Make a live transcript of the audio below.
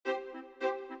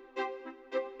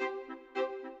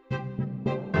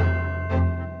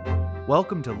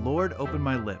Welcome to Lord Open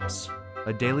My Lips,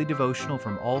 a daily devotional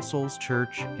from All Souls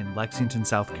Church in Lexington,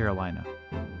 South Carolina.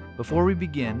 Before we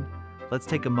begin, let's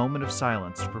take a moment of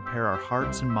silence to prepare our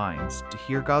hearts and minds to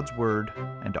hear God's word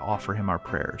and to offer Him our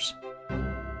prayers.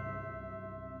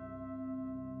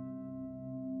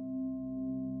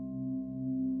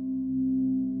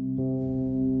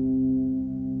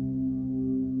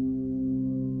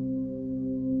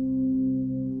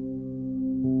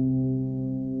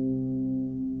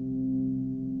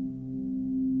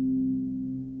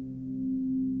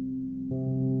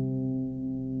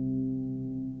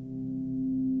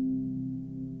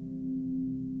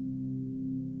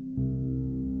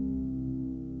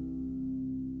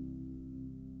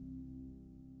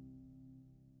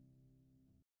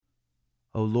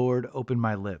 O Lord, open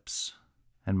my lips,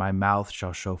 and my mouth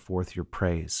shall show forth your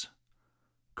praise.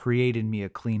 Create in me a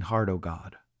clean heart, O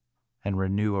God, and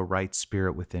renew a right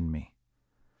spirit within me.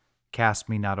 Cast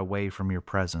me not away from your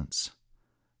presence,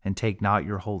 and take not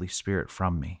your Holy Spirit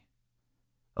from me.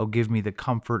 O give me the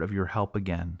comfort of your help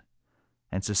again,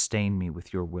 and sustain me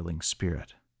with your willing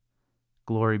spirit.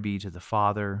 Glory be to the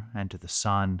Father, and to the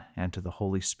Son, and to the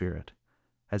Holy Spirit,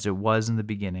 as it was in the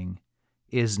beginning,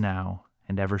 is now,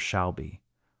 and ever shall be,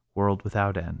 world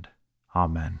without end.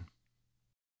 Amen.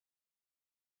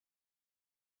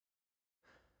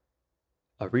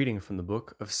 A reading from the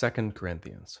book of 2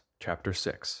 Corinthians, chapter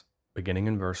 6, beginning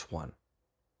in verse 1.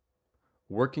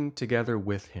 Working together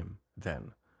with him,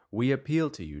 then, we appeal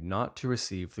to you not to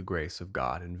receive the grace of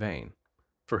God in vain.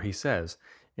 For he says,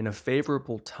 in a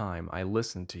favorable time I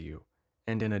listened to you,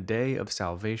 and in a day of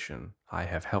salvation I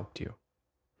have helped you.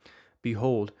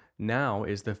 Behold, now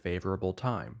is the favorable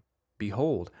time.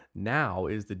 Behold, now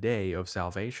is the day of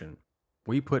salvation.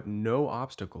 We put no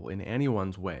obstacle in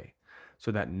anyone's way,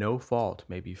 so that no fault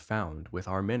may be found with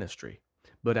our ministry.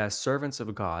 But as servants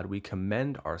of God, we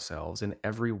commend ourselves in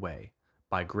every way,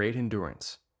 by great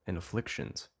endurance, in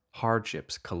afflictions,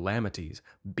 hardships, calamities,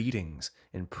 beatings,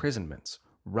 imprisonments,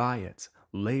 riots,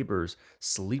 labors,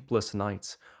 sleepless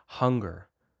nights, hunger,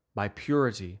 by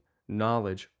purity,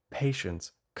 knowledge,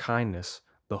 patience, kindness,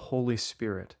 the Holy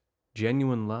Spirit,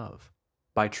 genuine love,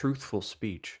 by truthful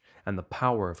speech and the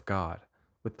power of God,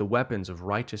 with the weapons of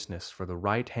righteousness for the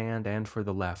right hand and for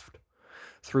the left,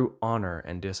 through honor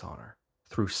and dishonor,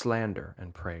 through slander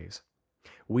and praise.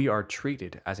 We are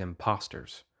treated as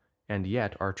impostors, and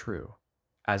yet are true,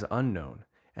 as unknown,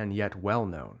 and yet well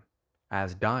known,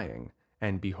 as dying,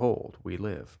 and behold, we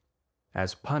live,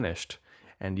 as punished,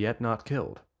 and yet not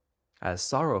killed, as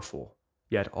sorrowful,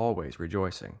 yet always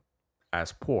rejoicing,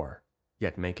 as poor,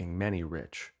 yet making many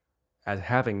rich, as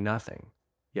having nothing,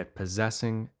 yet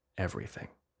possessing everything.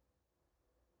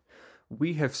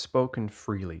 We have spoken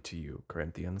freely to you,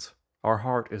 Corinthians. Our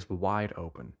heart is wide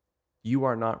open. You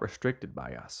are not restricted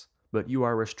by us, but you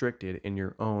are restricted in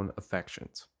your own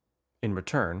affections. In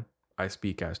return, I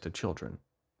speak as to children,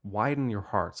 widen your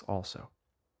hearts also.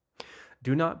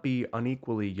 Do not be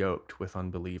unequally yoked with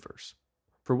unbelievers.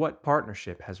 For what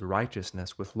partnership has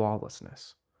righteousness with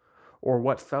lawlessness? Or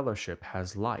what fellowship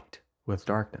has light with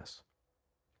darkness?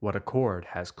 What accord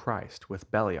has Christ with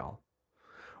Belial?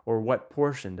 Or what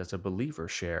portion does a believer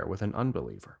share with an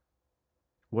unbeliever?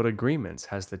 What agreements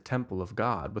has the temple of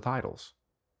God with idols?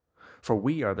 For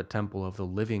we are the temple of the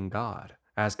living God,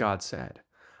 as God said,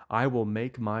 I will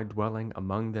make my dwelling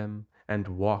among them and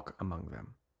walk among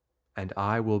them, and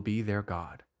I will be their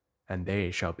God, and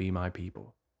they shall be my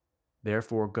people.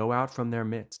 Therefore go out from their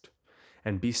midst,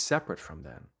 and be separate from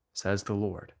them, says the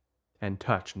Lord, and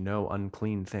touch no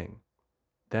unclean thing.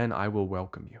 Then I will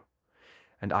welcome you,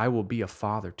 and I will be a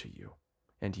father to you,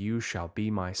 and you shall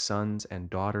be my sons and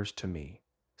daughters to me,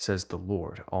 says the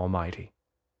Lord Almighty.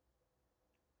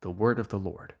 The word of the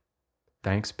Lord.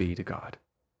 Thanks be to God.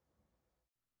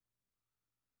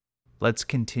 Let's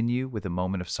continue with a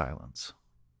moment of silence.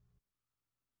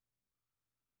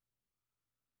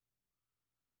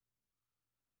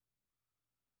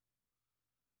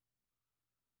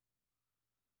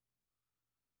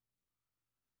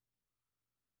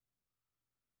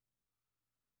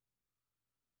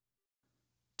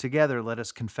 Together, let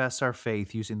us confess our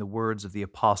faith using the words of the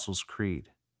Apostles' Creed.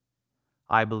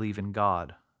 I believe in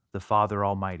God, the Father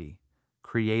Almighty,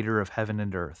 creator of heaven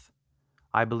and earth.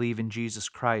 I believe in Jesus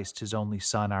Christ, his only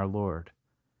Son, our Lord.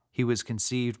 He was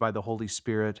conceived by the Holy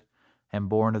Spirit and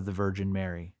born of the Virgin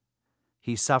Mary.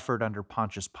 He suffered under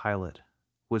Pontius Pilate,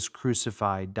 was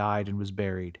crucified, died, and was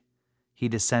buried. He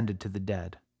descended to the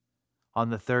dead.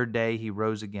 On the third day he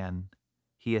rose again.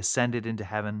 He ascended into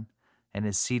heaven and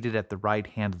is seated at the right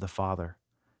hand of the Father.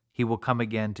 He will come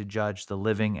again to judge the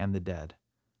living and the dead.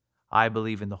 I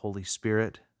believe in the Holy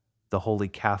Spirit, the Holy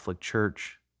Catholic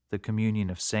Church, the communion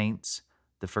of saints,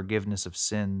 the forgiveness of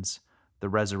sins, the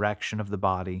resurrection of the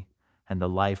body, and the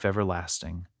life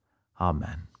everlasting.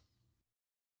 Amen.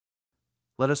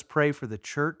 Let us pray for the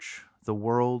Church, the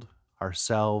world,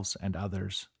 ourselves, and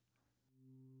others.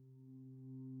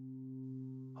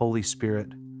 Holy Spirit,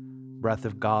 breath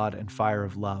of God and fire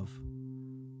of love,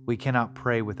 we cannot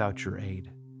pray without your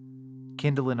aid.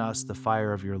 Kindle in us the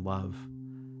fire of your love,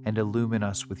 and illumine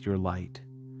us with your light,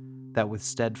 that with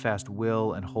steadfast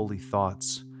will and holy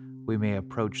thoughts we may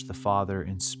approach the Father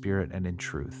in spirit and in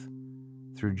truth.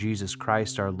 Through Jesus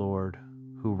Christ our Lord,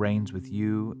 who reigns with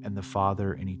you and the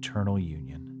Father in eternal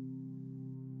union.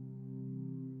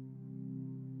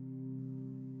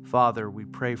 Father, we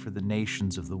pray for the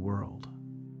nations of the world.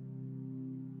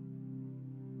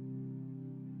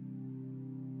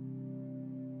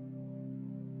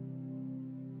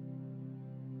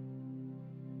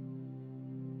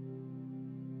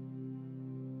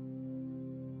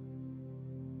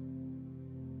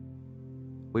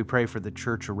 We pray for the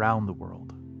Church around the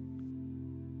world.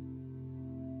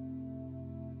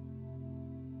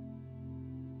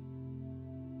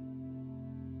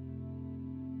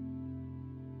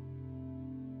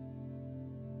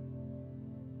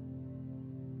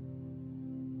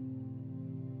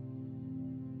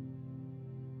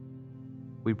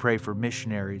 We pray for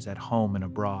missionaries at home and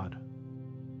abroad.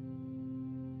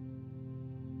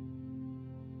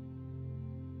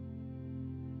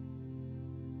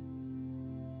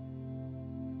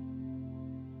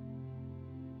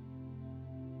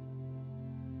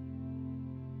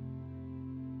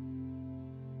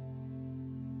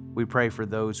 We pray for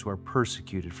those who are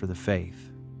persecuted for the faith.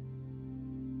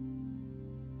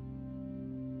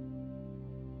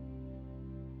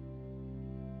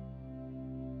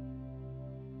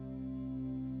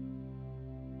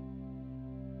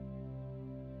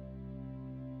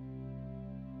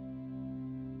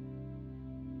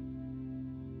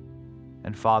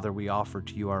 And Father, we offer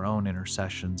to you our own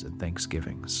intercessions and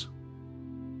thanksgivings.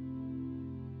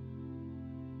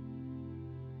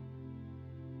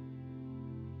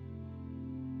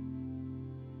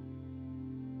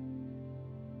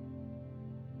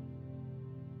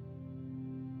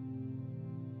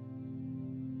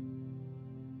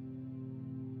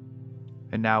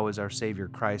 And now, as our Savior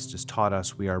Christ has taught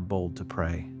us, we are bold to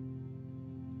pray.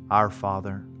 Our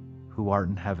Father, who art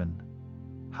in heaven,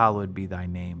 hallowed be thy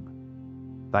name.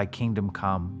 Thy kingdom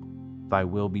come, thy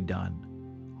will be done,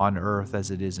 on earth as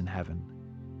it is in heaven.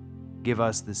 Give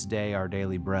us this day our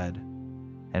daily bread,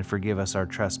 and forgive us our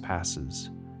trespasses,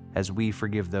 as we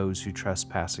forgive those who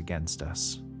trespass against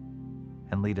us.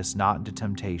 And lead us not into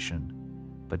temptation,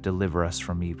 but deliver us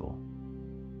from evil.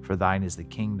 For thine is the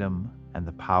kingdom, and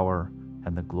the power,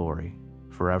 and the glory,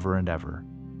 forever and ever.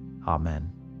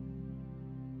 Amen.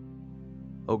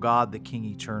 O God, the King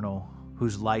eternal,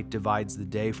 whose light divides the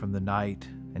day from the night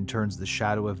and turns the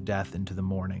shadow of death into the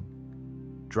morning,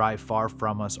 drive far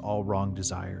from us all wrong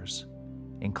desires.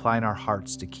 Incline our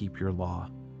hearts to keep your law,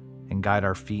 and guide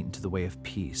our feet into the way of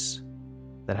peace,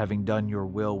 that having done your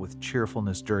will with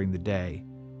cheerfulness during the day,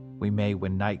 we may,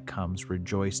 when night comes,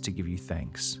 rejoice to give you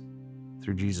thanks.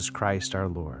 Through Jesus Christ our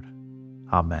Lord.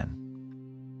 Amen.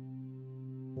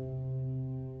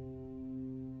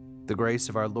 The grace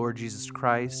of our Lord Jesus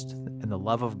Christ, and the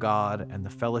love of God, and the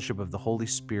fellowship of the Holy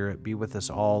Spirit be with us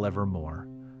all evermore.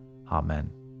 Amen.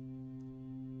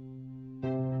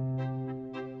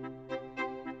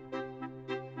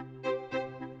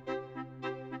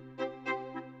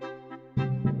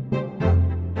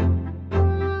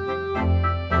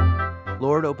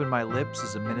 Lord, Open My Lips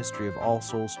is a ministry of All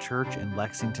Souls Church in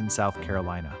Lexington, South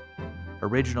Carolina.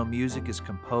 Original music is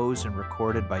composed and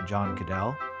recorded by John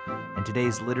Cadell, and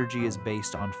today's liturgy is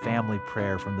based on family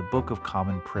prayer from the Book of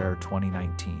Common Prayer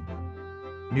 2019.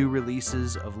 New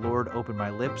releases of Lord, Open My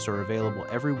Lips are available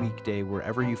every weekday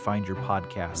wherever you find your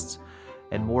podcasts,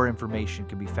 and more information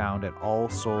can be found at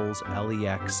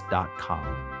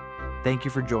allsoulslex.com. Thank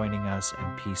you for joining us,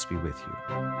 and peace be with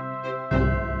you.